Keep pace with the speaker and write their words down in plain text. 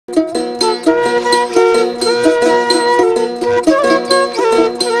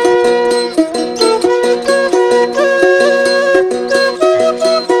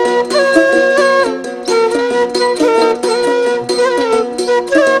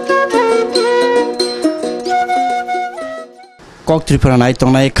kok Tripura nai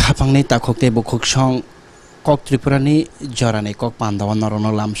tong nai khapang ni takok te bukuk song kok Tripura ni jora ni kok pandawan norono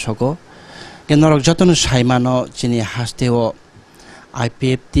lam sogo ke norok jotonu saimano chini hasteo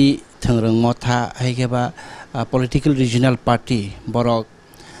IPFT thengrang motha haigeba political regional party borok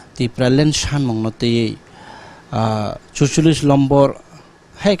Tipraland sanmung no te 44 number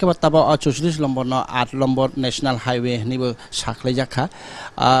haigeba taba 44 number no 8 number national highway nibo saklai jakha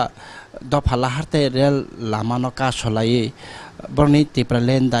dophala harte rel lama no ka solai borni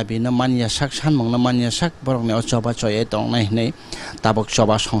Tipraland dabi no manya sak sanmung no manya sak borokni ochoba choye tong nai nei tabok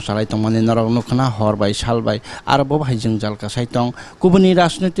choba songsarai tong mani norok nukhna horbai salbai aro bo bhai jingjal ka saitong kubuni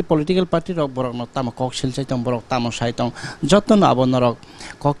rajnৈতিক political party rok borok no tamo kok silchai tong borok tamo saitong jotno abo norok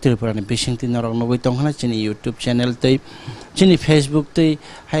kok Tripura ni bisingti norok nugui tong hana chini YouTube channel tei chini Facebook tei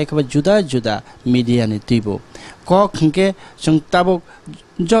haikaba juda juda media ni tibo kok hingke jong tabok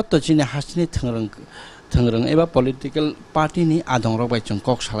jotto chini hasni thengrang eba political party ni adong rok bai chung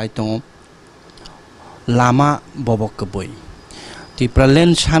kok salai tong lama bobok keboi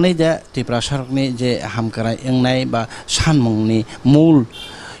Tipraland sanai da Tripura sarok ni je hamkara engnai ba sanmung ni mul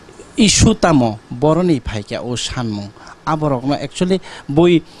issue tamo boroni phaikya o sanmung aborok no actually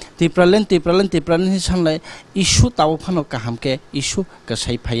boi Tipraland ni sanlai issue tawo phano kahamke issue ka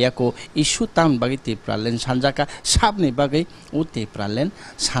sai phaya ko issue tam bagi Tipraland sanjaka sabni bagi o Tipraland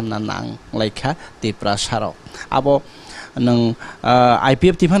sanna nang laikha Tripura sarok abo nang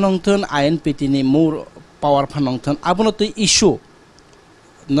IPFT phanongthon INPT ni mur power phanongthon abono to issue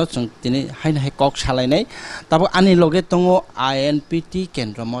no chung tini haina hai kok salai nai tabo ani loge tongo INPT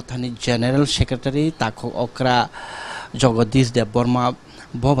kendra mothani general secretary takho okra Jagadish Dev Burma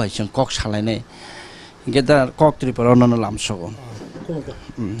bobai chung kok salai nai geda kok Tripura no lamsogo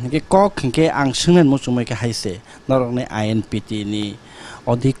ge kok ke ang sungnen mo chumai ke haise norok ne INPT ni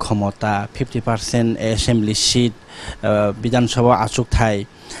অধিক ক্ষমতা 50% assembly seat বিধানসভা achuk thai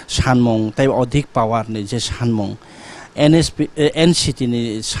sanmung tai অধিক power ni je sanmung NCT ni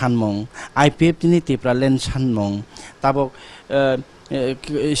sanmung IPFT ni Tipraland sanmung tabok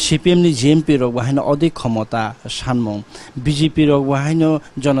CPM ni GMP rok bahaino অধিক ক্ষমতা sanmung BJP rok bahaino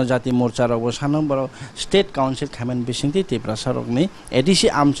জনজাতি মোর্চা rok sanmung baro state council khamen bisingti Tripura sarok ni ADC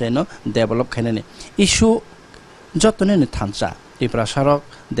amchaino develop khainani issue jotone ni thansa Tripura sarok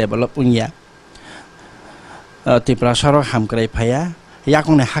develop unya Tripura sarok hamkrai phaya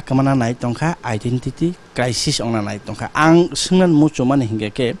yakone hakamana nai tongkha identity crisis ongna nai tongkha ang sungnan muchumani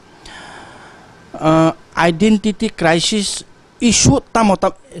hingeke identity crisis issue tamota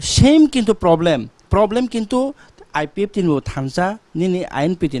same kintu problem kintu IPFT mo thansa nini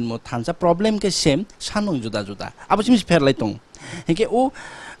INPT mo thansa problem ke same sanung juda juda abo simis pherlai tong hingke o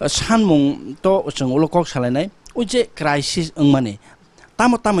sanmung to chung ulo kok salai nai o je crisis ongmani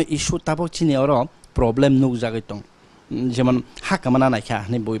tamo issue tabok chini oro problem nuk jagai tong যেমন হাকামানা নাইখা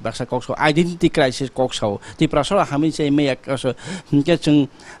নি বই Baksa Cox identity crisis কক্সও Tripura সর হামি চাই মে এক কে जों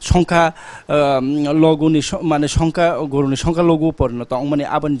সংখ্যা লগुनि মানে সংখ্যা গরুনি সংখ্যা লগু পরিণত মানে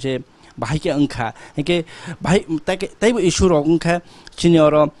আবন যে বাহাইকে অংখা একে বাহাই তাইবো issue রংখা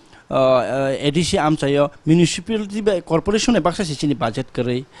চিনিয়র ADC amchayo municipality ba corporation e baksa chini budget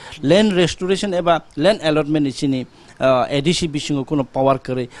kare land restoration eba land allotment ni chini ADC bisingo kono power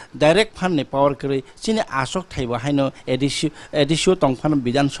kare direct fund ne power kare chini asok thaiba haino ADC tongfan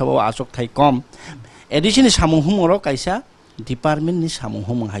bidan sabha asok thai kom ADC ni samuhum ro kaisa department ni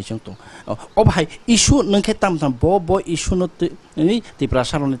samuhum haijong to o bhai issue nangkhe tam bo issue no ni Tripura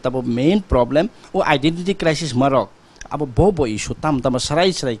saroni tabo main problem o identity crisis marok abo bo issue tam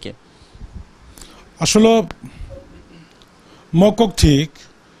sarai ke আসলে মকক ঠিক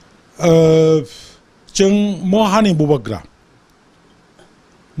जों মহানি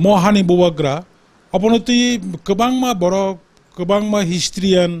বুবাগ্রা অপনতি गोबांमा बरक गोबांमा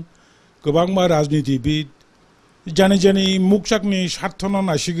हिस्ट्रियान गोबांमा राजनीतिबिद जानि मुकसाकनि स्वार्थना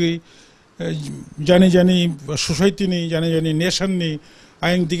नासिगै जानि सोसाइटिनि जानि नेशननि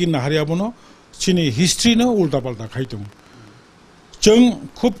आयं दिगि नाहारियाबनो चिनि हिस्ट्रिनो उल्टा पाल्टा खायदों जों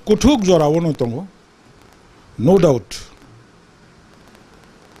खूब कुथुक जरावनो दङ no doubt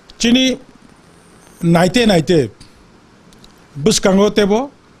chini naite buskango tebo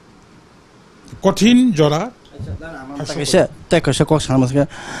kothin jora takase kok sanamaska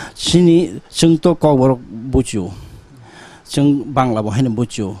chini jungto kok buchu jung bangla bo haino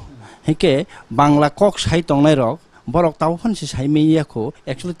buchu heke bangla kok sai tongnai rok borok taw phansi sai meyako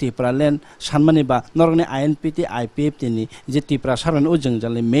actually Tipraland sanmani ba norogni INPT IPFT ni je Tripura saron o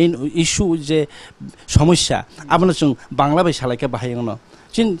jongjale main issue je সমস্যা abno chung bangla bai salaike bahayongno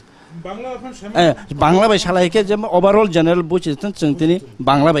chin bangla bai salaike je overall general buchiten chung tini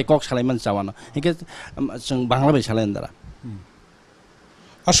bangla bai kok salaiman chawano hike chung bangla bai salain dara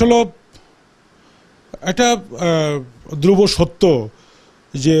আসলে এটা ধ্রুব সত্য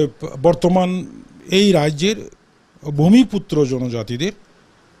যে বর্তমান এই রাজ্যের ভূমিপুত্র জনজাতিদের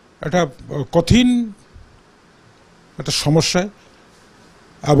একটা কঠিন একটা সমস্যায়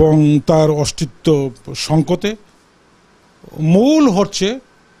এবং তার অস্তিত্ব সংকটে মূল হচ্ছে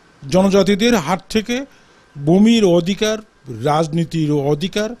জনজাতিদের হাত থেকে ভূমির অধিকার, রাজনীতির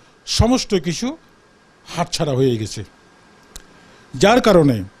অধিকার সমস্ত কিছু হাতছাড়া হয়ে গেছে। যার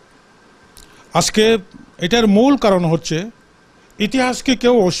কারণে আজকে এটার মূল কারণ হচ্ছে ইতিহাসকে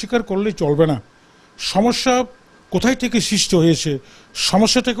কেউ অস্বীকার করলে চলবে না। সমস্যা কোথায় থেকে সৃষ্টি হয়েছে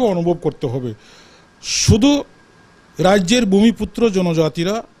সমস্যাটাকে অনুভব করতে হবে। শুধু রাজ্যের ভূমিপুত্র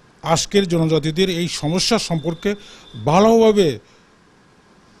জনজাতিরা আজকের জনজাতিদের এই সমস্যা সম্পর্কে ভালোভাবে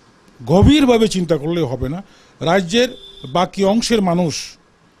গভীরভাবে চিন্তা করলে হবে না, রাজ্যের বাকি অংশের মানুষ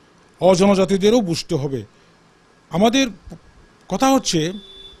অজনজাতিদেরও বুঝতে হবে। আমাদের কথা হচ্ছে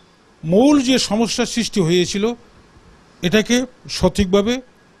মূল যে সমস্যার সৃষ্টি হয়েছিল এটাকে সঠিকভাবে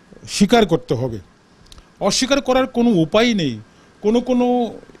স্বীকার করতে হবে। অস্বীকার করার কোনো উপায় নেই। কোনো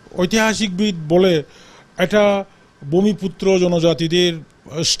ঐতিহাসিকবিদ বলে এটা ভূমিপুত্র জনজাতিদের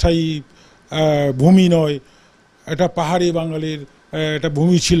স্থায়ী ভূমি নয়, এটা পাহাড়ি বাঙালির এটা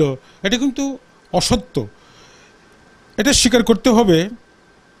ভূমি ছিল, এটা কিন্তু অসত্য। এটা স্বীকার করতে হবে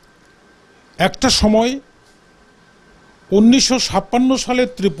একটা সময় 1956 সালে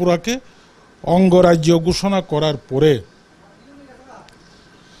ত্রিপুরাকে অঙ্গরাজ্য ঘোষণা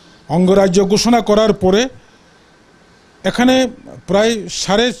করার পরে এখানে প্রায়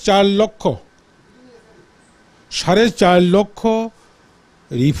 4.5 লক্ষ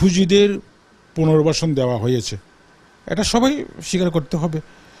রিফিউজিদের পুনর্বাসন দেওয়া হয়েছে। এটা সবাই স্বীকার করতে হবে।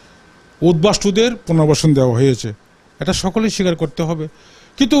 উদ্বাস্তুদের পুনর্বাসন দেওয়া হয়েছে, এটা সকলেই স্বীকার করতে হবে।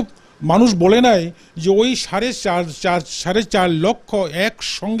 কিন্তু মানুষ বলে নাই যে ওই 4.5 লক্ষ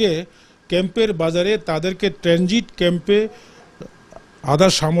একসঙ্গে ক্যাম্পের বাজারে তাদেরকে ট্রানজিট ক্যাম্পে আধা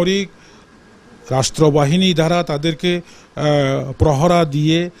সামরিক রাষ্ট্রবাহিনী দ্বারা তাদেরকে প্রহরা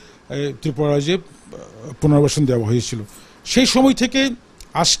দিয়ে ত্রিপুরা রাজ্যে পুনর্বাসন দেওয়া হয়েছিল। সেই সময় থেকে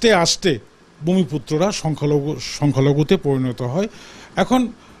আস্তে আস্তে ভূমিপুত্ররা সংখ্যালঘুতে পরিণত হয়। এখন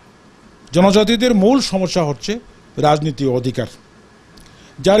জনজাতিদের মূল সমস্যা হচ্ছে রাজনীতি অধিকার,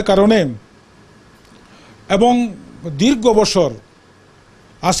 যার কারণে এবং দীর্ঘ বছর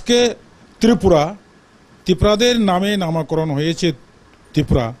আজকে ত্রিপুরাদের নামে নামকরণ হয়েছে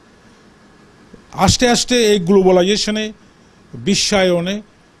ত্রিপুরা। আস্তে আস্তে এই গ্লোবালাইজেশনে, বিশ্বায়নে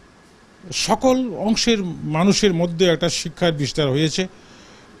সকল অংশের মানুষের মধ্যে একটা শিক্ষার বিস্তার হয়েছে।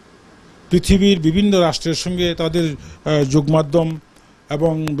 পৃথিবীর বিভিন্ন রাষ্ট্রের সঙ্গে তাদের যোগমাধ্যম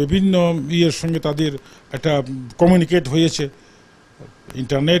এবং বিভিন্ন ইয়ের সঙ্গে তাদের একটা কমিউনিকেট হয়েছে।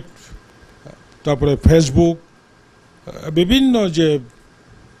 ইন্টারনেট, তারপরে ফেসবুক, বিভিন্ন যে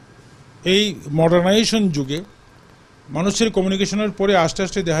এই মডার্নাইজেশন যুগে মানুষের কমিউনিকেশনের পরে আস্তে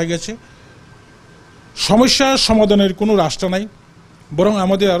আস্তে দেখা গেছে সমস্যার সমাধানের কোনো রাস্তা নাই, বরং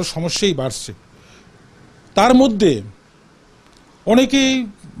আমাদের আরও সমস্যাই বাড়ছে। তার মধ্যে অনেকেই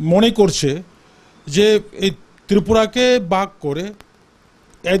মনে করছে যে এই ত্রিপুরাকে ভাগ করে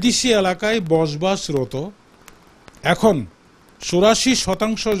এডিসি এলাকায় বসবাসরত এখন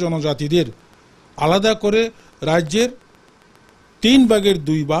 84% জনজাতিদের আলাদা করে রাজ্যের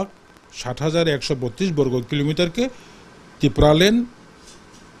 3/2 60,132 বর্গ কিলোমিটারকে ত্রিপুরাল্যান্ড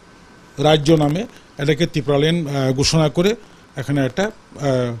রাজ্য নামে এটাকে ত্রিপুরাল্যান্ড ঘোষণা করে এখানে একটা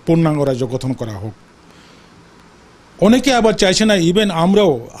পূর্ণাঙ্গ রাজ্য গঠন করা হোক। অনেকে আবার চাইছে না, ইভেন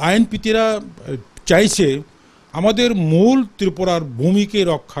আমরাও আইএনপিটিরা চাইছে আমাদের মূল ত্রিপুরার ভূমিকে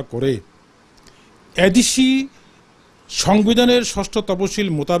রক্ষা করে এডিসি সংবিধানের 6ষ্ঠ তফসিল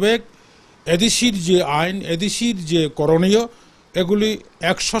মোতাবেক এডিসির যে আইন, এডিসির যে করণীয়, এগুলি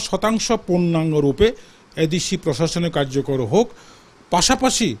 100% পূর্ণাঙ্গ রূপে এডিসি প্রশাসনে কার্যকর হোক।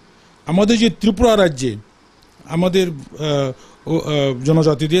 পাশাপাশি আমাদের যে ত্রিপুরা রাজ্যে আমাদের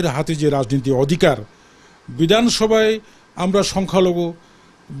জনজাতিদের হাতে যে রাজনীতি অধিকার, বিধানসভায় আমরা সংখ্যালঘু,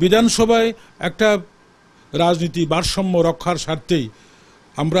 বিধানসভায় একটা রাজনীতি ভারসাম্য রক্ষার স্বার্থেই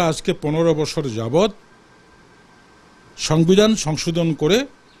আমরা আজকে 15 বছর যাবৎ সংবিধান সংশোধন করে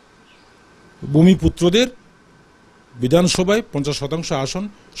ভূমিপুত্রদের বিধানসভায় 50% আসন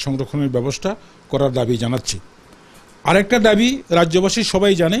সংরক্ষণের ব্যবস্থা করার দাবি জানাচ্ছি। আরেকটা দাবি রাজ্যবাসী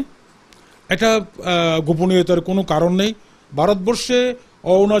সবাই জানে, এটা গোপনীয়তার কোনো কারণ নেই। ভারতবর্ষে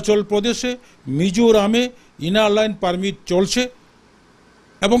অরুণাচল প্রদেশে, মিজোরামে ইনার লাইন পারমিট চলছে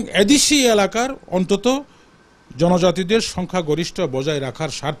এবং এডিসি এলাকার অন্তত জনজাতিদের সংখ্যাগরিষ্ঠ বজায়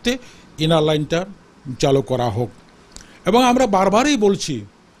রাখার স্বার্থে ইনার লাইনটা চালু করা হোক। এবং আমরা বারবারই বলছি,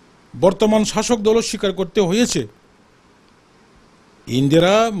 বর্তমান শাসক দলও স্বীকার করতে হয়েছে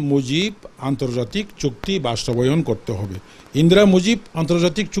ইন্দিরা মুজিব আন্তর্জাতিক চুক্তি বাস্তবায়ন করতে হবে। ইন্দিরা মুজিব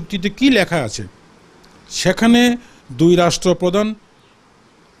আন্তর্জাতিক চুক্তিতে কি লেখা আছে? সেখানে দুই রাষ্ট্রপ্রধান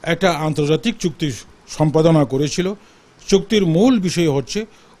একটা আন্তর্জাতিক চুক্তি সম্পাদনা করেছিল। চুক্তির মূল বিষয় হচ্ছে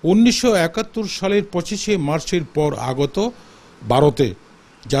 1971 সালের 25শে মার্চের পর আগত ভারতে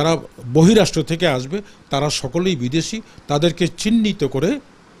যারা বহিরাষ্ট্র থেকে আসবে তারা সকলেই বিদেশি, তাদেরকে চিহ্নিত করে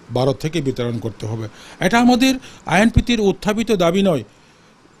ভারত থেকে বিতরণ করতে হবে। এটা আমাদের আইএনপিটির উত্থাপিত দাবি নয়,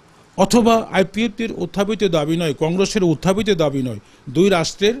 অথবা আইপিএফটির উত্থাপিত দাবি নয়, কংগ্রেসের উত্থাপিত দাবি নয়। দুই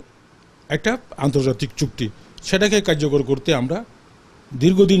রাষ্ট্রের একটা আন্তর্জাতিক চুক্তি, সেটাকে কার্যকর করতে আমরা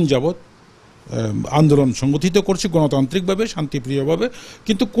দীর্ঘদিন যাবৎ আন্দোলন সংগঠিত করছি গণতান্ত্রিকভাবে, শান্তিপ্রিয়ভাবে।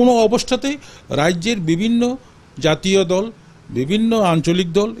 কিন্তু কোনো অবস্থাতেই রাজ্যের বিভিন্ন জাতীয় দল, বিভিন্ন আঞ্চলিক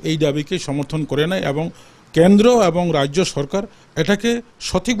দল এই দাবিকে সমর্থন করে নাই, এবং কেন্দ্র এবং রাজ্য সরকার এটাকে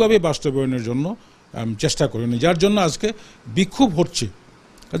সঠিকভাবে বাস্তবায়নের জন্য চেষ্টা করেনি, যার জন্য আজকে বিক্ষোভ হচ্ছে।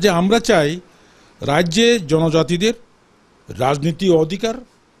 যে আমরা চাই রাজ্যে জনজাতিদের রাজনীতি অধিকার,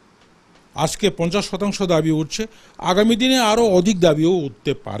 আজকে 50% দাবি উঠছে, আগামী দিনে আরও অধিক দাবিও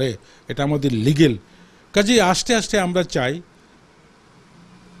উঠতে পারে, এটা আমাদের লিগেল। কাজে আস্তে আস্তে আমরা চাই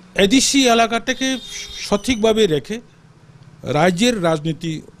এডিসি এলাকাটাকে সঠিকভাবে রেখে রাজ্যের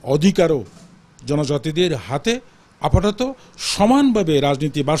রাজনীতি অধিকারও জনজাতিদের হাতে আপাতত সমানভাবে,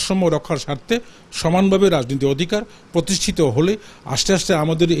 রাজনীতি ভারসাম্য রক্ষার স্বার্থে সমানভাবে রাজনীতি অধিকার প্রতিষ্ঠিত হলে আস্তে আস্তে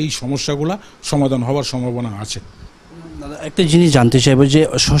আমাদের এই সমস্যাগুলো সমাধান হওয়ার সম্ভাবনা আছে। একটা জিনিস জানতে চাইব যে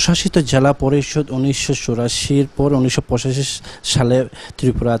স্বশাসিত জেলা পরিষদ 1984 পর 1985 সালে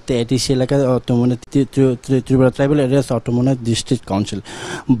ত্রিপুরাতে এটিসি এলাকায় Tripura tribal areas autonomous district council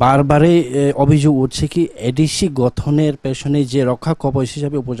বারবারই অভিযোগ উঠছে কি এডিসি গঠনের পেছনে যে রক্ষা কবচ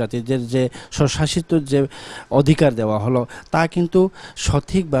হিসাবে উপজাতিদের যে স্বশাসিত যে অধিকার দেওয়া হলো তা কিন্তু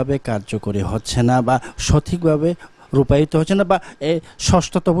সঠিকভাবে কার্যকরী হচ্ছে না বা সঠিকভাবে রূপায়িত হচ্ছে না, বা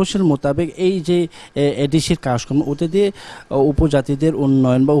ষষ্ঠ তফসিল মোতাবেক এই যে এডিসির কাজকর্ম ওতে দিয়ে উপজাতিদের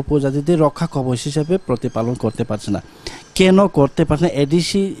উন্নয়ন বা উপজাতিদের রক্ষা কবচ হিসাবে প্রতিপালন করতে পারছে না। কেন করতে পারছে না?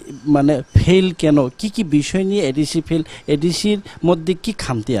 এডিসি মানে ফেল কেন? কি কি বিষয় নিয়ে এডিসি ফেল? এডিসির মধ্যে কি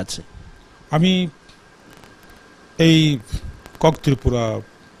খামতি আছে? আমি এই কক ত্রিপুরা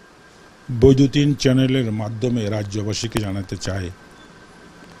বৈদ্যুতিন চ্যানেলের মাধ্যমে রাজ্যবাসীকে জানাতে চাই,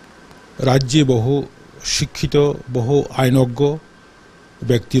 রাজ্যে বহু শিক্ষিত, বহু আইনজ্ঞ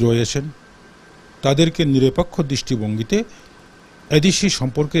ব্যক্তি রয়েছেন, তাদেরকে নিরপেক্ষ দৃষ্টিভঙ্গিতে এডিসি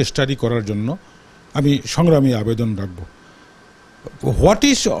সম্পর্কে স্টাডি করার জন্য আমি সংগ্রামী আবেদন রাখব। What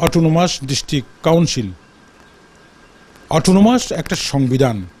is autonomous district council? Autonomous একটা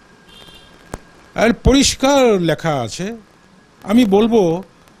সংবিধান, আর পরিষ্কার লেখা আছে। আমি বলবো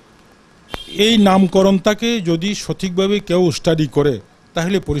এই নামকরণটাকে যদি সঠিকভাবে কেউ স্টাডি করে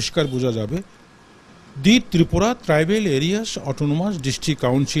তাহলে পরিষ্কার বোঝা যাবে দি Tripura tribal areas autonomous district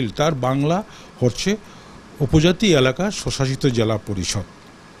council, তার বাংলা হচ্ছে উপজাতি এলাকা স্বশাসিত জেলা পরিষদ।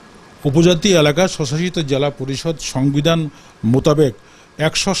 উপজাতি এলাকা স্বশাসিত জেলা পরিষদ সংবিধান মোতাবেক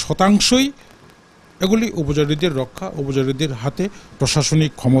 100% এগুলি উপজাতিদের রক্ষা, উপজাতিদের হাতে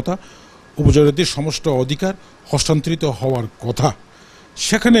প্রশাসনিক ক্ষমতা, উপজাতিদের সমস্ত অধিকার হস্তান্তরিত হওয়ার কথা।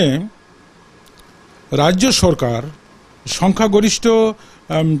 সেখানে রাজ্য সরকার সংখ্যাগরিষ্ঠ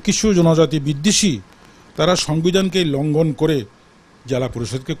কিছু জনজাতি বিদ্বেষী তারা সংবিধানকে লঙ্ঘন করে জেলা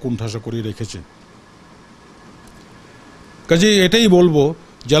পরিষদকে কোণঠাসা করে রেখেছে। কাজে এটাই বলবো,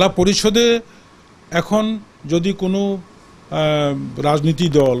 জেলা পরিষদে এখন যদি কোনো রাজনীতি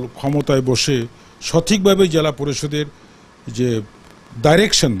দল ক্ষমতায় বসে সঠিকভাবে জেলা পরিষদের যে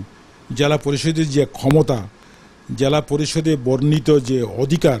ডাইরেকশন, জেলা পরিষদের যে ক্ষমতা, জেলা পরিষদে বর্ণিত যে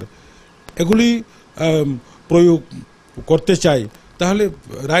অধিকার এগুলি প্রয়োগ করতে চায়, তাহলে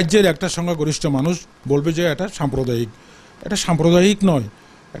রাজ্যের একটা সংখ্যাগরিষ্ঠ মানুষ বলবে যে এটা সাম্প্রদায়িক। এটা সাম্প্রদায়িক নয়,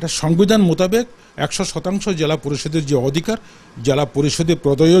 এটা সংবিধান মোতাবেক 100% জেলা পরিষদের যে অধিকার, জেলা পরিষদে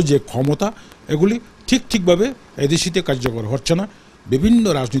প্রদয় যে ক্ষমতা, এগুলি ঠিকভাবে এদেশিতে কার্যকর হচ্ছে না বিভিন্ন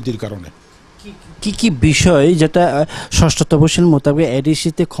রাজনীতির কারণে। কি কি বিষয় যেটা ষষ্ঠ তফসিল মোতাবেক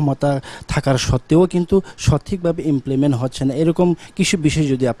এডিসিতে ক্ষমতা থাকার সত্ত্বেও কিন্তু সঠিকভাবে ইমপ্লিমেন্ট হচ্ছে না, এরকম কিছু বিষয়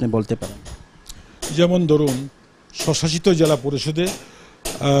যদি আপনি বলতে পারেন। যেমন ধরুন, স্বশাসিত জেলা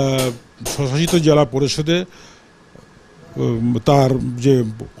পরিষদে তার যে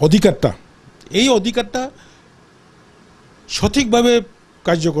অধিকারটা, এই অধিকারটা সঠিকভাবে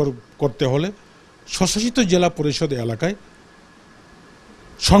কার্যকর করতে হলে স্বশাসিত জেলা পরিষদ এলাকায়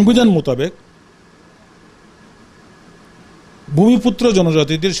সংবিধান মোতাবেক ভূমিপুত্র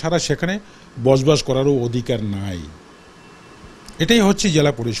জনজাতিদের সারা সেখানে বসবাস করারও অধিকার নাই। এটাই হচ্ছে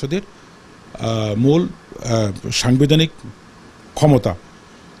জেলা পরিষদের মূল সাংবিধানিক ক্ষমতা।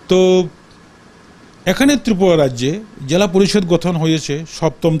 তো এখানে ত্রিপুরা রাজ্যে জেলা পরিষদ গঠন হয়েছে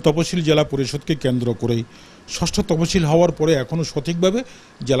সপ্তম তপশিল জেলা পরিষদকে কেন্দ্র করেই। ষষ্ঠ তপশিল হওয়ার পরে এখনও সঠিকভাবে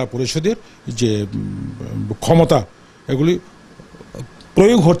জেলা পরিষদের যে ক্ষমতা এগুলি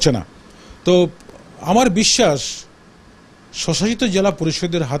প্রয়োগ হচ্ছে না। তো আমার বিশ্বাস স্বশাসিত জেলা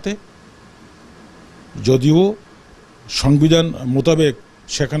পরিষদের হাতে, যদিও সংবিধান মোতাবেক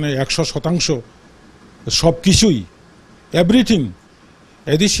সেখানে 100% সব কিছুই এভরিথিং,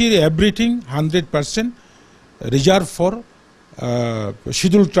 এদেশের everything 100% reserve for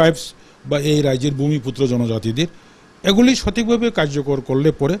schedule tribes বা এই রাজ্যের ভূমিপুত্র জনজাতিদের, এগুলি সঠিকভাবে কার্যকর করলে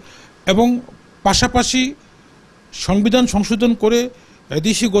পরে এবং পাশাপাশি সংবিধান সংশোধন করে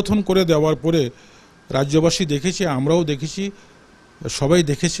এদেশি গঠন করে দেওয়ার পরে রাজ্যবাসী দেখেছে, আমরাও দেখেছি, সবাই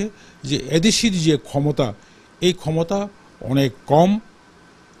দেখেছে যে এদেশের যে ক্ষমতা, এই ক্ষমতা অনেক কম।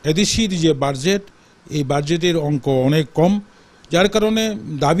 এদেশের যে বাজেট, এই বাজেটের অঙ্ক অনেক কম, যার কারণে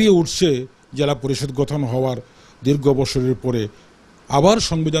দাবি উঠছে জেলা পরিষদ গঠন হওয়ার দীর্ঘ বছরের পরে আবার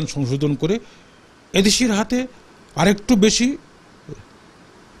সংবিধান সংশোধন করে এদেশের হাতে আরেকটু বেশি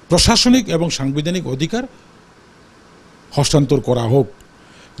প্রশাসনিক এবং সাংবিধানিক অধিকার হস্তান্তর করা হোক।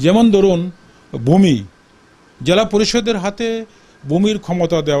 যেমন ধরুন ভূমি, জেলা পরিষদের হাতে ভূমির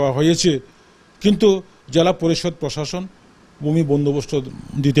ক্ষমতা দেওয়া হয়েছে, কিন্তু জেলা পরিষদ প্রশাসন ভূমি বন্দোবস্ত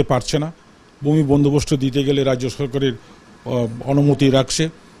দিতে পারছে না। ভূমি বন্দোবস্ত দিতে গেলে রাজ্য সরকারের অনুমতি রাখছে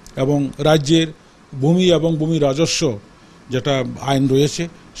এবং রাজ্যের ভূমি এবং ভূমি রাজস্ব যেটা আইন রয়েছে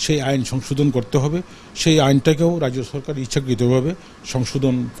সেই আইন সংশোধন করতে হবে, সেই আইনটাকেও রাজ্য সরকার ইচ্ছাকৃতভাবে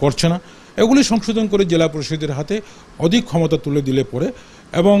সংশোধন করছে না। এগুলি সংশোধন করে জেলা পরিষদের হাতে অধিক ক্ষমতা তুলে দিলে পরে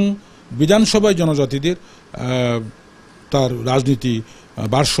এবং বিধানসভায় জনজাতিদের তার রাজনীতি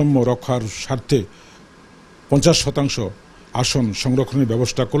ভারসাম্য রক্ষার স্বার্থে 50% আসন সংরক্ষণের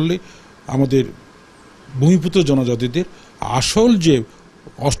ব্যবস্থা করলে আমাদের ভূমিপুত্র জনজাতিদের আসল যে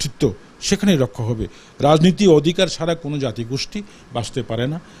অস্তিত্ব সেখানেই রক্ষা হবে। রাজনীতি অধিকার ছাড়া কোনো জাতিগোষ্ঠী বাঁচতে পারে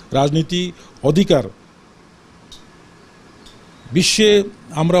না। রাজনীতি অধিকার, বিশ্বে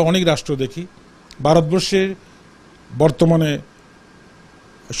আমরা অনেক রাষ্ট্র দেখি, ভারতবর্ষের বর্তমানে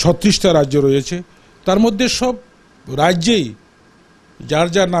 36টা রাজ্য রয়েছে, তার মধ্যে সব রাজ্যেই যার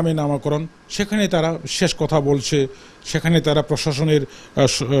যার নামে নামকরণ, সেখানে তারা শেষ কথা বলছে, সেখানে তারা প্রশাসনের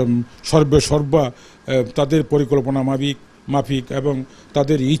সর্বা তাদের পরিকল্পনা মাফিক এবং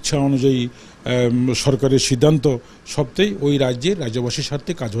তাদের ইচ্ছা অনুযায়ী সরকারের সিদ্ধান্ত সবটাই ওই রাজ্যের রাজ্যবাসীর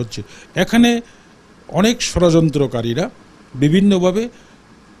স্বার্থে কাজ হচ্ছে। এখানে অনেক ষড়যন্ত্রকারীরা বিভিন্নভাবে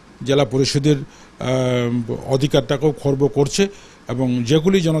জেলা পরিষদের অধিকারটাকেও খর্ব করছে এবং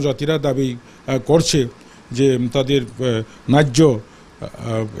যেগুলি জনজাতিরা দাবি করছে যে তাদের ন্যায্য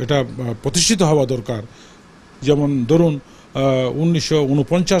এটা প্রতিষ্ঠিত হওয়া দরকার। যেমন ধরুন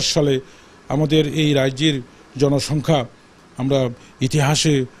 1949 সালে আমাদের এই রাজ্যের জনসংখ্যা আমরা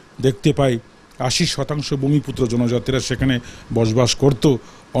ইতিহাসে দেখতে পাই 80% ভূমিপুত্র জনজাতিরা সেখানে বসবাস করত,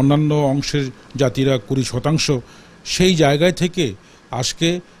 অন্যান্য অংশের জাতিরা 20%। সেই জায়গায় থেকে আজকে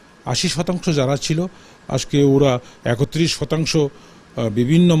 80% যারা ছিল আজকে ওরা 31%।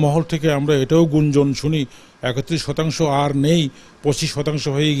 বিভিন্ন মহল থেকে আমরা এটাও গুঞ্জন শুনি 31% আর নেই, 25%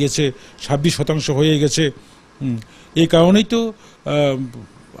 হয়ে গেছে, 26% হয়ে গেছে। এই কারণেই তো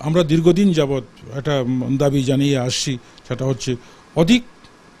আমরা দীর্ঘদিন যাবৎ একটা দাবি জানিয়ে আসছি, সেটা হচ্ছে অধিক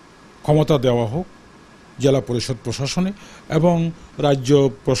ক্ষমতা দেওয়া হোক জেলা পরিষদ প্রশাসনে এবং রাজ্য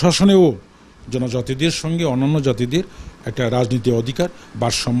প্রশাসনেও জনজাতিদের সঙ্গে অন্যান্য জাতিদের একটা রাজনীতি অধিকার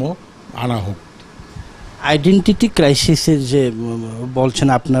ভারসাম্য আনা হোক। আইডেন্টিটি ক্রাইসিসের যে বলছেন,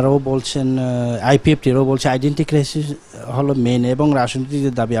 আপনারাও বলছেন, আইপিএফটিরাও বলছে আইডেন্টি ক্রাইসিস হলো মেন এবং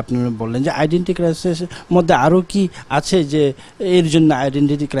রাজনীতির দাবি আপনারা বললেন যে আইডেন্টি ক্রাইসিসের মধ্যে আরও কি আছে যে এর জন্য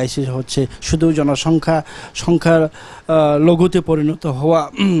আইডেন্টিটি ক্রাইসিস হচ্ছে? শুধু সংখ্যার লঘুতে পরিণত হওয়া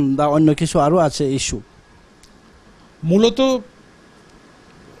বা অন্য কিছু আরও আছে ইস্যু? মূলত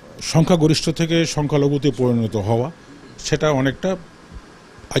সংখ্যাগরিষ্ঠ থেকে সংখ্যালঘুতে পরিণত হওয়া, সেটা অনেকটা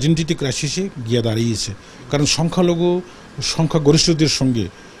আইডেন্টিটি ক্রাইসিসে গিয়ে দাঁড়িয়েছে। কারণ সংখ্যাগরিষ্ঠদের সঙ্গে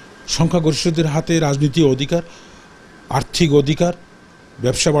সংখ্যাগরিষ্ঠদের হাতে রাজনীতি অধিকার, আর্থিক অধিকার,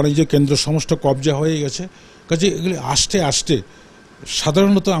 ব্যবসা বাণিজ্য কেন্দ্র সমস্ত কবজা হয়ে গেছে। কাজে এগুলি আস্তে আস্তে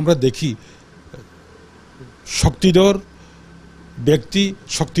সাধারণত আমরা দেখি শক্তিধর ব্যক্তি,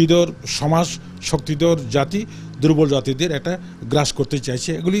 শক্তিধর সমাজ, শক্তিধর জাতি দুর্বল জাতিদের একটা গ্রাস করতে চাইছে,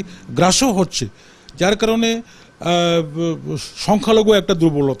 এগুলি গ্রাসও হচ্ছে। যার কারণে সংখ্যালঘু একটা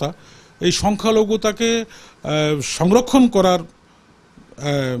দুর্বলতা, এই সংখ্যালঘুতাকে সংরক্ষণ করার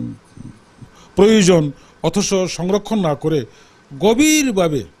প্রয়োজন, অথচ সংরক্ষণ না করে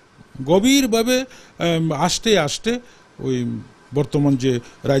গভীরভাবে আস্তে আস্তে ওই বর্তমান যে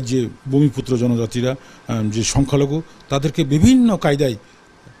রাজ্যে ভূমিপুত্র জনজাতিরা যে সংখ্যালঘু, তাদেরকে বিভিন্ন কায়দায়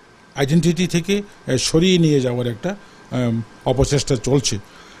আইডেন্টিটি থেকে সরিয়ে নিয়ে যাওয়ার একটা অপচেষ্টা চলছে।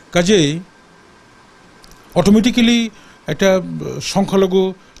 কাজেই অটোমেটিক্যালি একটা সংখ্যালঘু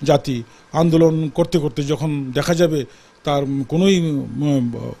জাতি আন্দোলন করতে করতে যখন দেখা যাবে তার কোনোই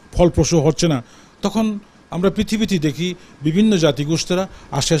ফলপ্রসূ হচ্ছে না, তখন আমরা পৃথিবীতে দেখি বিভিন্ন জাতিগোষ্ঠীরা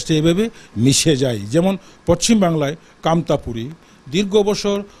আস্তে আস্তে এভাবে মিশে যায়। যেমন পশ্চিম বাংলায় কামতাপুরী দীর্ঘ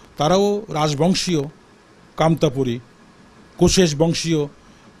বছর তারাও রাজবংশীয়, কামতাপুরী কোশেশ বংশীয়,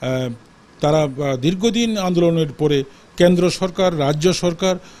 তারা দীর্ঘদিন আন্দোলনের পরে কেন্দ্র সরকার, রাজ্য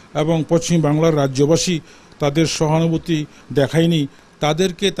সরকার এবং পশ্চিম বাংলার রাজ্যবাসী তাদের সহানুভূতি দেখায়নি,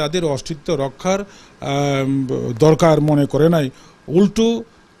 তাদেরকে তাদের অস্তিত্ব রক্ষার দরকার মনে করে নাই, উল্টো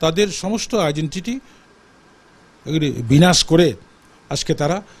তাদের সমস্ত আইডেন্টিটি বিনাশ করে আজকে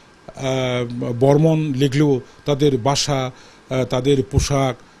তারা বর্মন লিখলেও তাদের ভাষা, তাদের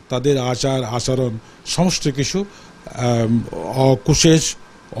পোশাক, তাদের আচার আচরণ সমস্ত কিছু অকুশেশ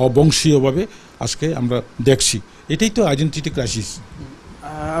অবংশীয়ভাবে আজকে আমরা দেখছি। এটাই তো আইডেন্টিটি ক্রাইসিস।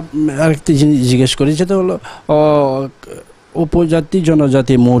 আরেকটি জিনিস জিজ্ঞেস করি, যেটা হলো উপজাতি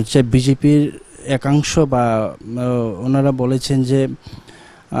জনজাতি মোর্চা বিজেপির একাংশ বা ওনারা বলেছেন যে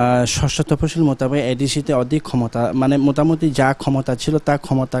ষষ্ঠ তফসিল মোতাবেক এডিসিতে অধিক ক্ষমতা, মানে মোটামুটি যা ক্ষমতা ছিল তা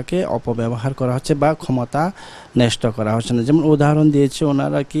ক্ষমতাকে অপব্যবহার করা হচ্ছে বা ক্ষমতা নষ্ট করা হচ্ছে না। যেমন উদাহরণ দিয়েছে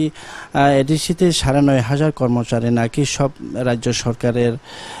ওনারা কি এডিসিতে ৯,৫০০ কর্মচারী নাকি সব রাজ্য সরকারের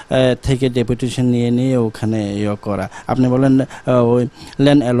থেকে ডেপুটেশন নিয়ে ওখানে করা। আপনি বলেন ওই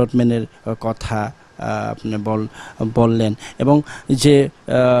ল্যান্ড অ্যালটমেন্টের কথা আপনি বললেন, এবং যে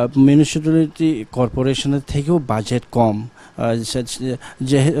মিউনিসিপ্যালিটি কর্পোরেশনের থেকেও বাজেট কম,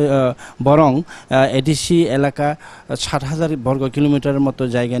 যে বরং এডিসি এলাকা ৬০,০০০ বর্গ কিলোমিটারের মতো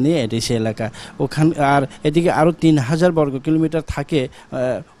জায়গা নিয়ে এডিসি এলাকা, আর এদিকে আরও ৩,০০০ বর্গ কিলোমিটার থাকে,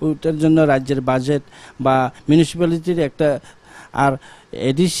 ওটার জন্য রাজ্যের বাজেট বা মিউনিসিপ্যালিটির একটা, আর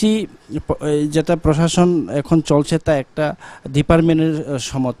এডিসি যেটা প্রশাসন এখন চলছে তা একটা ডিপার্টমেন্টের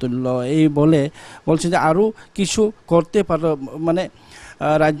সমতুল্য। এই বলছে যে আরও কিছু করতে পারো, মানে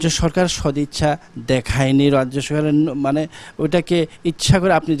রাজ্য সরকার সদিচ্ছা দেখায়নি, রাজ্য সরকারের মানে ওইটাকে ইচ্ছা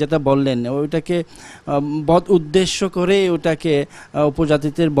করে, আপনি যেটা বললেন ওইটাকে বদ উদ্দেশ্য করে ওটাকে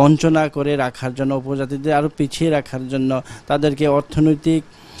উপজাতিদের বঞ্চনা করে রাখার জন্য, উপজাতিদের আরও পিছিয়ে রাখার জন্য, তাদেরকে অর্থনৈতিক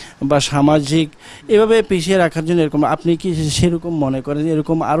বা সামাজিক এভাবে পিছিয়ে রাখার জন্য এরকম, আপনি কি সেরকম মনে করেন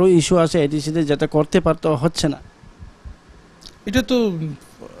এরকম আরও ইস্যু আছে এডিসিতে যেটা করতে পারতো, হচ্ছে না? এটা তো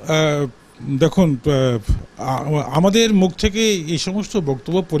দেখুন, আমাদের মুখ থেকে এই সমস্ত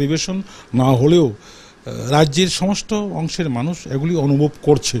বক্তব্য পরিবেশন না হলেও রাজ্যের সমস্ত অংশের মানুষ এগুলি অনুভব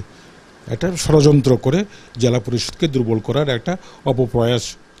করছে। এটা ষড়যন্ত্র করে জেলা পরিষদকে দুর্বল করার একটা অপপ্রয়াস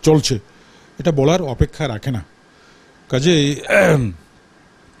চলছে, এটা বলার অপেক্ষা রাখে না। কাজেই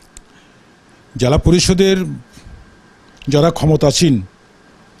জেলা পরিষদের যারা ক্ষমতাসীন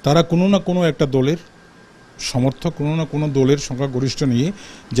তারা কোনো না কোনো একটা দলের সমর্থক, কোনো না কোনো দলের সংখ্যাগরিষ্ঠ নিয়ে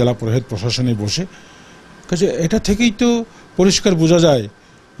জেলা পরিষদ প্রশাসনে বসে। কাজে এটা থেকেই তো পরিষ্কার বোঝা যায়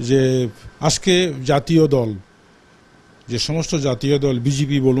যে আজকে জাতীয় দল, যে সমস্ত জাতীয় দল,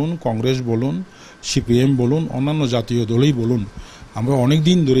 বিজেপি বলুন, কংগ্রেস বলুন, সিপিএম বলুন, অন্যান্য জাতীয় দলই বলুন, আমরা অনেক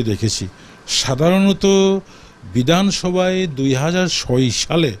দিন ধরে দেখেছি সাধারণত বিধানসভায় ২০০৬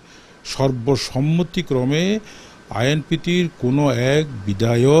 সালে সর্বসম্মতিক্রমে আইএনপিটির কোনো এক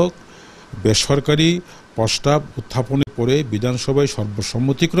বিধায়ক বেসরকারি প্রস্তাব উত্থাপনের পরে বিধানসভায়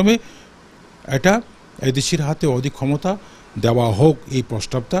সর্বসম্মতিক্রমে এটা এডিসির হাতে অধিক ক্ষমতা দেওয়া হোক এই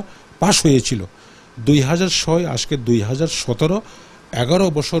প্রস্তাবটা পাশ হয়েছিল। ২০০৬ আজকে ২০১৭, ১১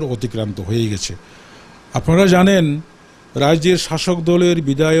 বছর অতিক্রান্ত হয়ে গেছে। আপনারা জানেন রাজ্যের শাসক দলের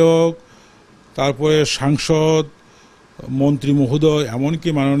বিধায়ক, তারপরে সাংসদ, মন্ত্রী মহোদয়, এমনকি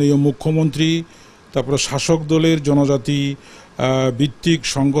মাননীয় মুখ্যমন্ত্রী, তারপরে শাসক দলের জনজাতি ভিত্তিক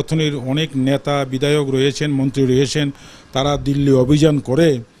সংগঠনের অনেক নেতা বিধায়ক রয়েছেন, মন্ত্রী রয়েছেন, তারা দিল্লি অভিযান করে।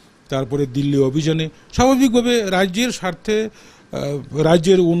 তারপরে দিল্লি অভিযানে স্বাভাবিকভাবে রাজ্যের স্বার্থে,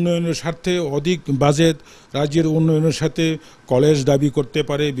 রাজ্যের উন্নয়নের স্বার্থে অধিক বাজেট, রাজ্যের উন্নয়নের সাথে কলেজ দাবি করতে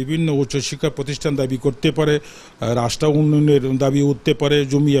পারে, বিভিন্ন উচ্চশিক্ষা প্রতিষ্ঠান দাবি করতে পারে, রাস্তা উন্নয়নের দাবি উঠতে পারে,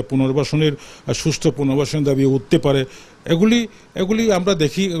 জমি পুনর্বাসনের সুষ্ঠু পুনর্বাসনের দাবি উঠতে পারে। এগুলি আমরা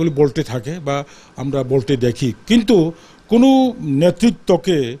দেখি, এগুলি বলতে থাকে বা আমরা বলতে দেখি, কিন্তু কোনো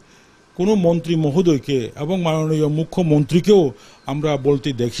নেতৃত্বকে, কোনো মন্ত্রী মহোদয়কে এবং মাননীয় মুখ্যমন্ত্রীকেও আমরা বলতে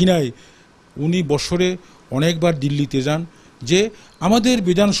দেখি নাই। উনি বছরে অনেকবার দিল্লিতে যান যে আমাদের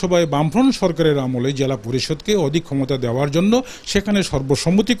বিধানসভায় বামফ্রন্ট সরকারের আমলে জেলা পরিষদকে অধিক ক্ষমতা দেওয়ার জন্য সেখানে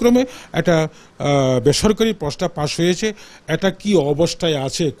সর্বসম্মতিক্রমে একটা বেসরকারি প্রস্তাব পাশ হয়েছে, এটা কি অবস্থায়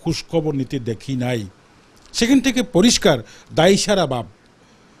আছে খোঁজখবর নিতে দেখি নাই। সেখান থেকে পরিষ্কার দায়সারা ভাব,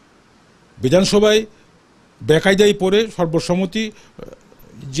 বিধানসভায় বেকায়দায় পড়ে সর্বসম্মতি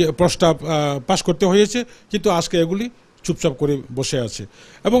যে প্রস্তাব পাশ করতে হয়েছে, কিন্তু আজকে এগুলি চুপচাপ করে বসে আছে।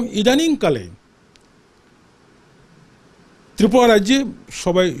 এবং ইদানিংকালে ত্রিপুরা রাজ্যে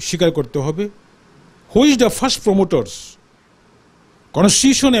সবাই স্বীকার করতে হবে, who is the first প্রমোটার্স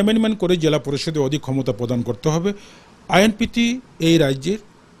constitution amendment করে জেলা পরিষদে অধিক ক্ষমতা প্রদান করতে হবে। আইএনপিটি এই রাজ্যের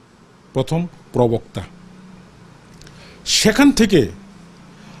প্রথম প্রবক্তা। সেখান থেকে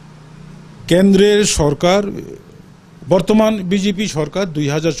কেন্দ্রের সরকার, বর্তমান বিজেপি সরকার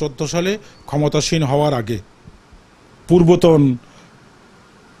 2014 সালে ক্ষমতাসীন হওয়ার আগে পূর্বতন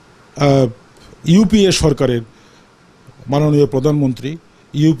ইউপিএ সরকারের মাননীয় প্রধানমন্ত্রী,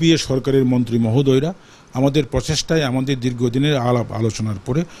 ইউপিএ সরকারের মন্ত্রী মহোদয়রা আমাদের প্রচেষ্টায়, আমাদের দীর্ঘদিনের আলাপ আলোচনার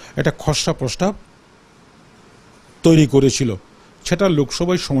পরে একটা খসড়া প্রস্তাব তৈরি করেছিল। সেটা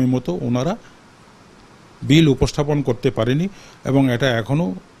লোকসভায় সময় মতো ওনারা বিল উপস্থাপন করতে পারেনি এবং এটা এখনও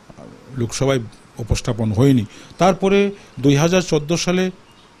লোকসভায় উপস্থাপন হয়নি। তারপরে 2014 সালে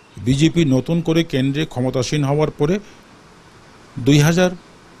বিজেপি নতুন করে কেন্দ্রে ক্ষমতাসীন হওয়ার পরে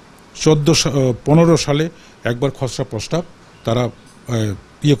 2015 সালে একবার খসড়া প্রস্তাব তারা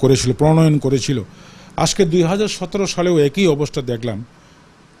প্রণয়ন করেছিল। আজকে 2017 সালেও একই অবস্থা দেখলাম।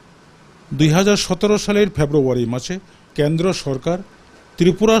 2017 সালের ফেব্রুয়ারি মাসে কেন্দ্র সরকার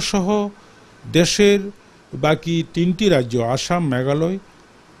ত্রিপুরা সহ দেশের বাকি 3টি রাজ্য, আসাম, মেঘালয়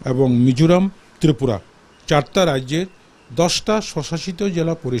এবং মিজোরাম, ত্রিপুরা, 4টা রাজ্যের 10টা স্বশাসিত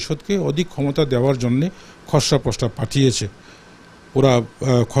জেলা পরিষদকে অধিক ক্ষমতা দেওয়ার জন্য খসড়া প্রস্তাব পাঠিয়েছে। ওরা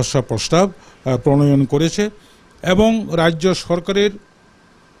খসড়া প্রস্তাব প্রণয়ন করেছে এবং রাজ্য সরকারের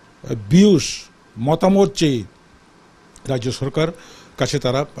ভিউস, মতামত চেয়ে রাজ্য সরকার কাছে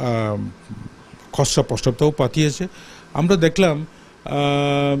তারা খসড়া প্রস্তাবটাও পাঠিয়েছে। আমরা দেখলাম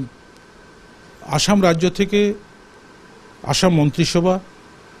আসাম রাজ্য থেকে আসাম মন্ত্রিসভা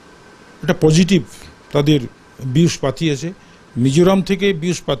এটা পজিটিভ তাদের ভিউস পাঠিয়েছে, মিজোরাম থেকে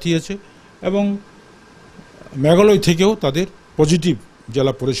ভিউস পাঠিয়েছে এবং মেঘালয় থেকেও তাদের পজিটিভ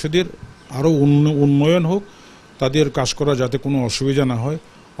জেলা পরিষদের আরও উন্নয়ন হোক, তাদের কাজ করা যাতে কোনো অসুবিধা না হয়,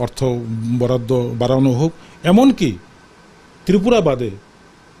 অর্থ বরাদ্দ বাড়ানো হোক। এমনকি ত্রিপুরা বাদে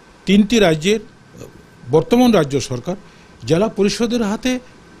 3টি রাজ্যের বর্তমান রাজ্য সরকার জেলা পরিষদের হাতে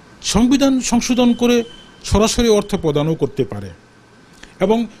সংবিধান সংশোধন করে সরাসরি অর্থ প্রদানও করতে পারে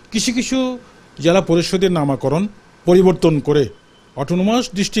এবং কিছু কিছু জেলা পরিষদের নামকরণ পরিবর্তন করে অটোনোমাস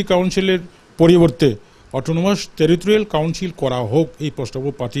ডিস্ট্রিক্ট কাউন্সিলের পরিবর্তে অটোনোমাস টেরিটোরিয়াল কাউন্সিল করা হোক, এই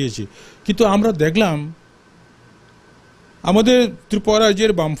প্রস্তাবও পাঠিয়েছে। কিন্তু আমরা দেখলাম আমাদের ত্রিপুরা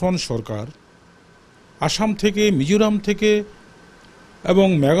রাজ্যের বামফ্রন্ট সরকার আসাম থেকে, মিজোরাম থেকে এবং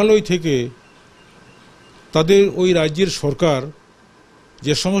মেঘালয় থেকে তাদের ওই রাজ্যের সরকার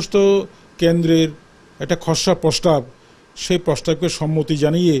যে সমস্ত কেন্দ্রের একটা খসড়া প্রস্তাব, সেই প্রস্তাবকে সম্মতি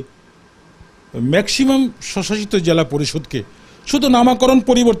জানিয়ে ম্যাক্সিমাম স্বশাসিত জেলা পরিষদকে শুধু নামকরণ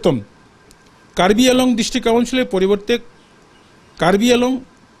পরিবর্তন, কার্বি আংলং ডিস্ট্রিক্ট কাউন্সিলের পরিবর্তে Karbi Anglong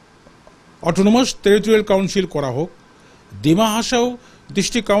autonomous territorial council করা হোক, ডিমা হাসাও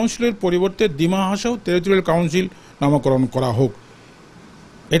ডিস্ট্রিক্ট কাউন্সিলের পরিবর্তে ডিমা হাসাও টেরিটোরিয়াল কাউন্সিল নামকরণ করা হোক,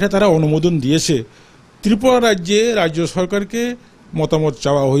 এটা তারা অনুমোদন দিয়েছে। ত্রিপুরা রাজ্যে রাজ্য সরকারকে মতামত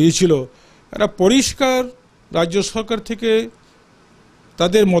চাওয়া হয়েছিল, এটা পরিষ্কার রাজ্য সরকার থেকে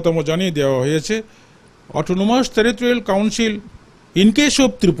তাদের মতামত জানিয়ে দেওয়া হয়েছে, autonomous territorial council in case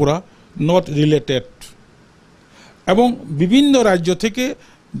of Tripura not related. এবং বিভিন্ন রাজ্য থেকে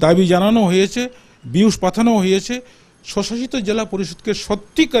দাবি জানানো হয়েছে, ভিউস পাঠানো হয়েছে, স্বশাসিত জেলা পরিষদকে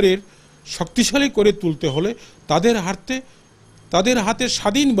সত্যিকারের শক্তিশালী করে তুলতে হলে তাদের হাতে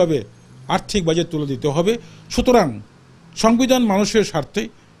স্বাধীনভাবে আর্থিক বাজেট তুলে দিতে হবে। সুতরাং সংবিধান মানুষের স্বার্থে,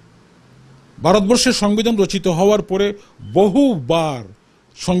 ভারতবর্ষের সংবিধান রচিত হওয়ার পরে বহুবার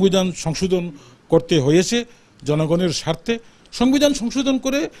সংবিধান সংশোধন করতে হয়েছে জনগণের স্বার্থে। সংবিধান সংশোধন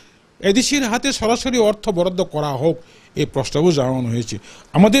করে এদেশের হাতে সরাসরি অর্থ বরাদ্দ করা হোক, এই প্রস্তাবও জানানো হয়েছে।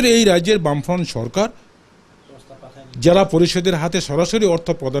 আমাদের এই রাজ্যের বামফ্রন্ট সরকার জেলা পরিষদের হাতে সরাসরি অর্থ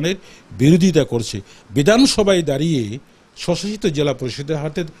প্রদানের বিরোধিতা করছে। বিধানসভায় দাঁড়িয়ে স্বশাসিত জেলা পরিষদের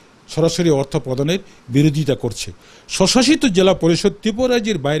হাতে সরাসরি অর্থ প্রদানের বিরোধিতা করছে। স্বশাসিত জেলা পরিষদ ত্রিপুরা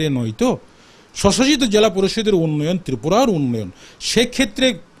রাজ্যের বাইরে নয় তো, স্বশাসিত জেলা পরিষদের উন্নয়ন ত্রিপুরার উন্নয়ন। সেক্ষেত্রে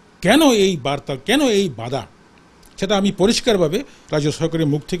কেন এই বার্তা, কেন এই বাধা, সেটা আমি পরিষ্কারভাবে রাজ্য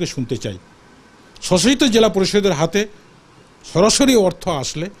সরকারের মুখ থেকে শুনতে চাই। স্বশাসিত জেলা পরিষদের হাতে সরাসরি অর্থ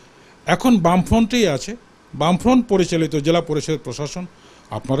আসলে, এখন বামফ্রন্টেই আছে, বামফ্রন্ট পরিচালিত জেলা পরিষদ প্রশাসন,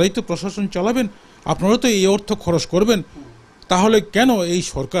 আপনারাই তো প্রশাসন চালাবেন, আপনারা তো এই অর্থ খরচ করবেন, তাহলে কেন এই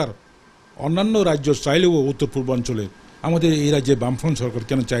সরকার অন্যান্য রাজ্য চাইলেও উত্তর পূর্বাঞ্চলে আমাদের এই রাজ্যে বামফ্রন্ট সরকার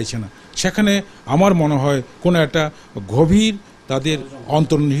কেন চাইছে না? সেখানে আমার মনে হয় কোনো একটা গভীর তাদের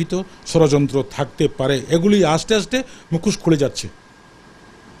অন্তর্নিহিত ষড়যন্ত্র থাকতে পারে। এগুলি আস্তে আস্তে মুখোশ খুলে যাচ্ছে।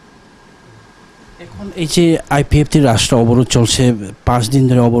 এখন এই যে আইপিএফটির রাষ্ট্র অবরোধ চলছে, 5 দিন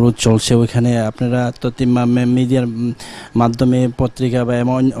ধরে অবরোধ চলছে, ওইখানে আপনারা তো মিডিয়ার মাধ্যমে পত্রিকা বা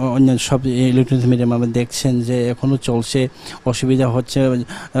অন্য সব ইলেকট্রনিক মিডিয়ার মাধ্যমে দেখছেন যে এখনও চলছে, অসুবিধা হচ্ছে,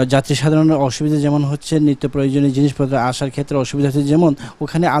 যাত্রী সাধারণের অসুবিধা যেমন হচ্ছে, নিত্য প্রয়োজনীয় জিনিসপত্র আসার ক্ষেত্রে অসুবিধা হচ্ছে, যেমন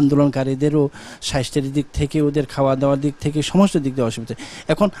ওখানে আন্দোলনকারীদেরও স্বাস্থ্যের দিক থেকে, ওদের খাওয়া দাওয়ার দিক থেকে, সমস্ত দিক দিয়ে অসুবিধা।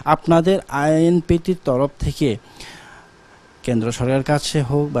 এখন আপনাদের আইএনপিটির তরফ থেকে কেন্দ্র সরকারের কাছে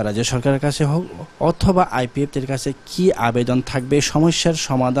হোক বা রাজ্য সরকারের কাছে হোক অথবা আইপিএফটির কাছে কি আবেদন থাকবে, সমস্যার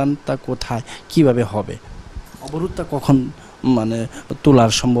সমাধানটা কোথায়, কিভাবে হবে, অবরোধটা কখন মানে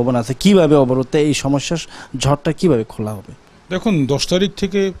তোলার সম্ভাবনা আছে, কিভাবে অবরোধটা, এই সমস্যার ঝড়টা কিভাবে খোলা হবে? দেখুন, 10 তারিখ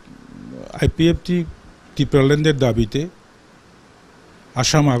থেকে আইপিএফটি ত্রিপুরাল্যান্ডের দাবিতে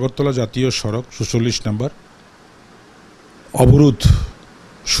আসাম আগরতলা জাতীয় সড়ক ৪৪ নম্বর অবরোধ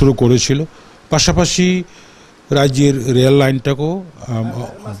শুরু করেছিল। পাশাপাশি রাজ্যের রেল লাইনটাকেও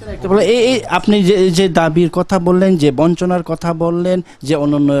এই আপনি যে দাবির কথা বললেন, যে বঞ্চনার কথা বললেন, যে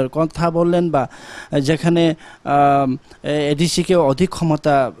অনুন্নয়নের কথা বললেন, বা যেখানে এডিসিকে অধিক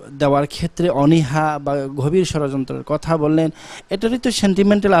ক্ষমতা দেওয়ার ক্ষেত্রে অনীহা বা গভীর ষড়যন্ত্রের কথা বললেন, এটারই তো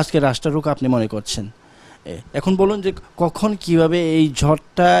সেন্টিমেন্টাল আজকে রাষ্ট্ররূপ আপনি মনে করছেন। এখন বলুন যে কখন কিভাবে এই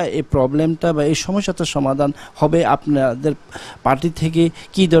ঝড়টা, এই প্রবলেমটা বা এই সমস্যাটার সমাধান হবে, আপনাদের পার্টি থেকে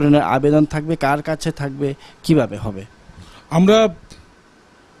কি ধরনের আবেদন থাকবে, কার কাছে থাকবে, কিভাবে হবে? আমরা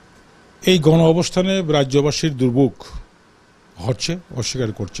এই গণ অবস্থানে রাজ্যবাসীর দুর্ভোগ হচ্ছে, অস্বীকার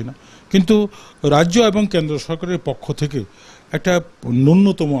করছি না, কিন্তু রাজ্য এবং কেন্দ্র সরকারের পক্ষ থেকে একটা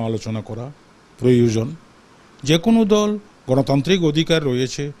ন্যূনতম আলোচনা করা প্রয়োজন। যে কোনো দল গণতান্ত্রিক অধিকার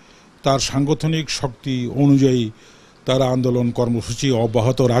রয়েছে, তার সাংগঠনিক শক্তি অনুযায়ী তারা আন্দোলন কর্মসূচি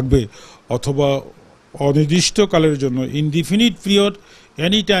অব্যাহত রাখবে, অথবা অনির্দিষ্টকালের জন্য, ইনডিফিনিট পিরিয়ড,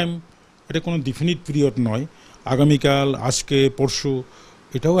 এনি টাইম, এটা কোনো ডিফিনিট পিরিয়ড নয়, আগামীকাল, আজকে, পরশু,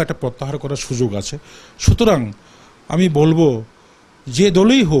 এটাও একটা প্রত্যাহার করার সুযোগ আছে। সুতরাং আমি বলবো, যে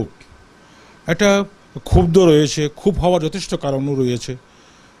দলেই হোক, একটা ক্ষুব্ধ রয়েছে, ক্ষোভ হওয়ার যথেষ্ট কারণও রয়েছে,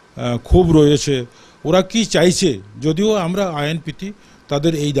 ক্ষোভ রয়েছে, ওরা কি চাইছে। যদিও আমরা আইএনপিটি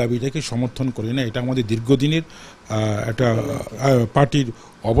তাদের এই দাবিটাকে সমর্থন করি না, এটা আমাদের দীর্ঘদিনের একটা পার্টির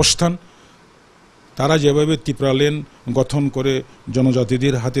অবস্থান। তারা যেভাবে ত্রিপুরাল্যান্ড গঠন করে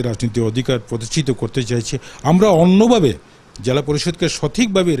জনজাতিদের হাতে রাজনীতির অধিকার প্রতিষ্ঠিত করতে চাইছে, আমরা অন্যভাবে জেলা পরিষদকে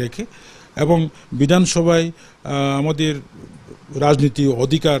সঠিকভাবে রেখে এবং বিধানসভায় আমাদের রাজনীতি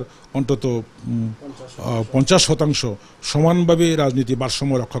অধিকার অন্তত 50% সমানভাবে রাজনীতি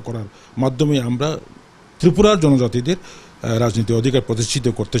ভারসাম্য রক্ষা করার মাধ্যমে আমরা ত্রিপুরার জনজাতিদের রাজনীতি অধিকার প্রতিষ্ঠিত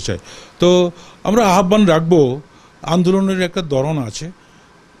করতে চাই। তো আমরা আহ্বান রাখবো, আন্দোলনের একটা ধরন আছে,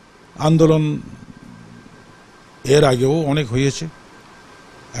 আন্দোলন এর আগেও অনেক হয়েছে,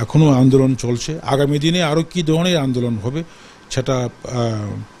 এখনও আন্দোলন চলছে, আগামী দিনে আরও কী ধরনের আন্দোলন হবে সেটা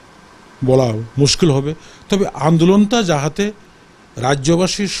বলা মুশকিল হবে। তবে আন্দোলনটা যাহাতে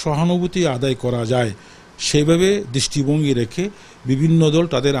রাজ্যবাসীর সহানুভূতি আদায় করা যায় সেইভাবে দৃষ্টিভঙ্গি রেখে বিভিন্ন দল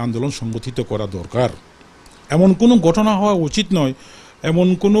তাদের আন্দোলন সংগঠিত করা দরকার। এমন কোনো ঘটনা হওয়া উচিত নয়, এমন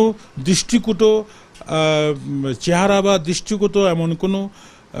কোনো দৃষ্টিকূট চেহারা বা দৃষ্টিকূট এমন কোনো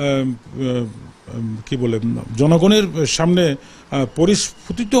কি বলে জনগণের সামনে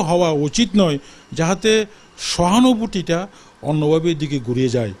পরিস্ফুটিত হওয়া উচিত নয় যাহাতে সহানুভূতিটা অন্যভাবে দিকে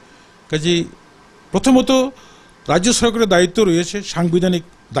ঘুরিয়ে যায়। কাজেই প্রথমত রাজ্য সরকারের দায়িত্ব রয়েছে, সাংবিধানিক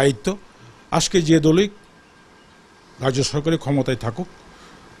দায়িত্ব। আজকে যে দলই রাজ্য সরকারের ক্ষমতায় থাকুক,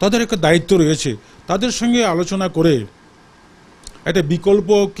 তাদের একটা দায়িত্ব রয়েছে, তাদের সঙ্গে আলোচনা করে একটা বিকল্প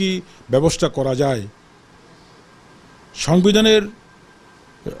কি ব্যবস্থা করা যায়। সংবিধানের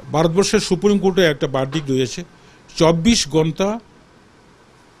ভারতবর্ষের সুপ্রিম কোর্টে একটা ভার্ডিক্ট রয়েছে, 24 ঘন্টা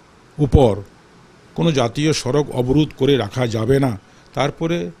উপর কোনো জাতীয় সড়ক অবরোধ করে রাখা যাবে না।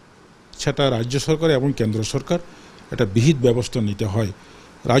 তারপরে সেটা রাজ্য সরকার এবং কেন্দ্র সরকার একটা বিহিত ব্যবস্থা নিতে হয়।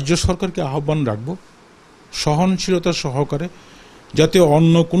 রাজ্য সরকারকে আহ্বান রাখব সহনশীলতা সহকারে, যাতে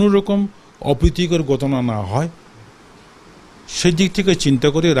অন্য কোনো রকম অপ্রীতিকর ঘটনা না হয়, সেই দিক থেকে চিন্তা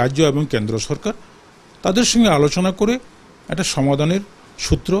করে রাজ্য এবং কেন্দ্র সরকার তাদের সঙ্গে আলোচনা করে একটা সমাধানের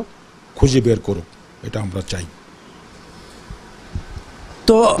সূত্র খুঁজে বের করুক, এটা আমরা চাই।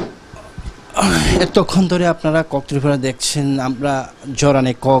 তো এতক্ষণ ধরে আপনারা কক ত্রিপুরা দেখছেন, আমরা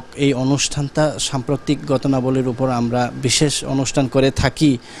জরানে কক এই অনুষ্ঠানটা সাম্প্রতিক ঘটনাবলীর উপর আমরা বিশেষ অনুষ্ঠান করে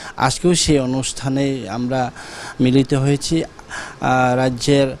থাকি। আজকেও সেই অনুষ্ঠানে আমরা মিলিত হয়েছি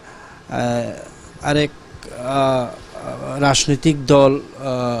রাজ্যের আরেক রাজনৈতিক দল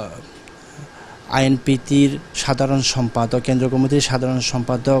আইএনপিটির সাধারণ সম্পাদক, কেন্দ্রীয় কমিটির সাধারণ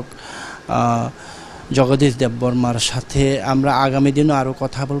সম্পাদক জগদীশ দেববর্মার সাথে আমরা আগামী দিনও আরও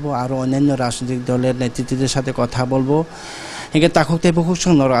কথা বলবো, আরও অন্যান্য রাজনৈতিক দলের নেতৃত্বদের সাথে কথা বলবো। Hingga takok te buku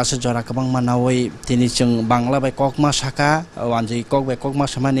sung noro asa jora kabang manawai tini sung bangla bai kokma saka wanjai kok bai kokma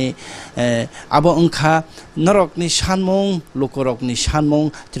samani abo engkha norok ni sanmung lukorok ni sanmung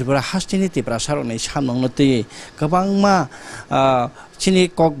Tripura hastini Tripura sarok ni sanmung noti kabang ma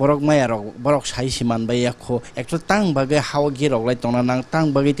chini kok borok maya rok borok sai siman bai yakho ekto tang bagai hawa girok lai tona nang tang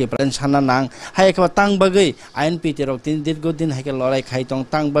bagai Tripura sana nang hai ka tang bagai INPT rok tin dirgo din hai ka lorai khai tong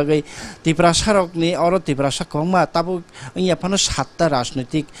tang bagai Tripura sarok ni oro Tripura sakoma tabu ইয়া Fanon সাতটা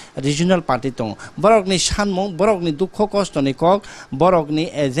রাজনৈতিক regional party দং বরকনি সানমং বরকনি দুঃখ কষ্টনি cock বরকনি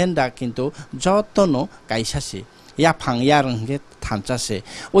agenda কিন্তু যতনো কাইসাসে ইয়া ফাং ইয়ারংকে থানচাসে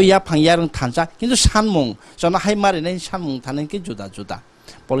ও ইয়া ফাং ইয়ারং থানচা কিন্তু সানমং জনা high মারিনাই সানমং থানাকে জুদা জুদা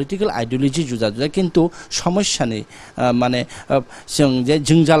political ideology জুদা জুদা কিন্তু সমস্যা নেই মানে जों যে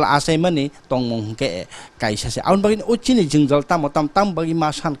जोंजाल आसायमानि तंमंके काइसासे आउन बागि ओचिनि जोंजाल ताम ताम ताम बागि मा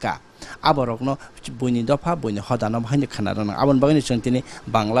सानका aborokno buini dofa buini hodano bhaini khanarana abon bagini chungtini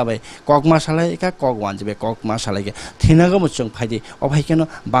bangla bai kokma salai ka kokwan jebe kokma salai ke thinago muchung phaidi obhai keno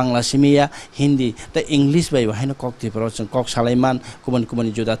bangla simiya hindi ta english bai bhaino kok tipro chung kok salai man kubon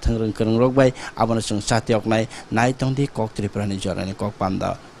kuboni juda thangrung kerung rok bai abon chung chatiok nai nai tongdi kok triprani jorani kok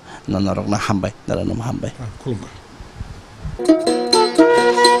panda nonorok na hambai daranum hambai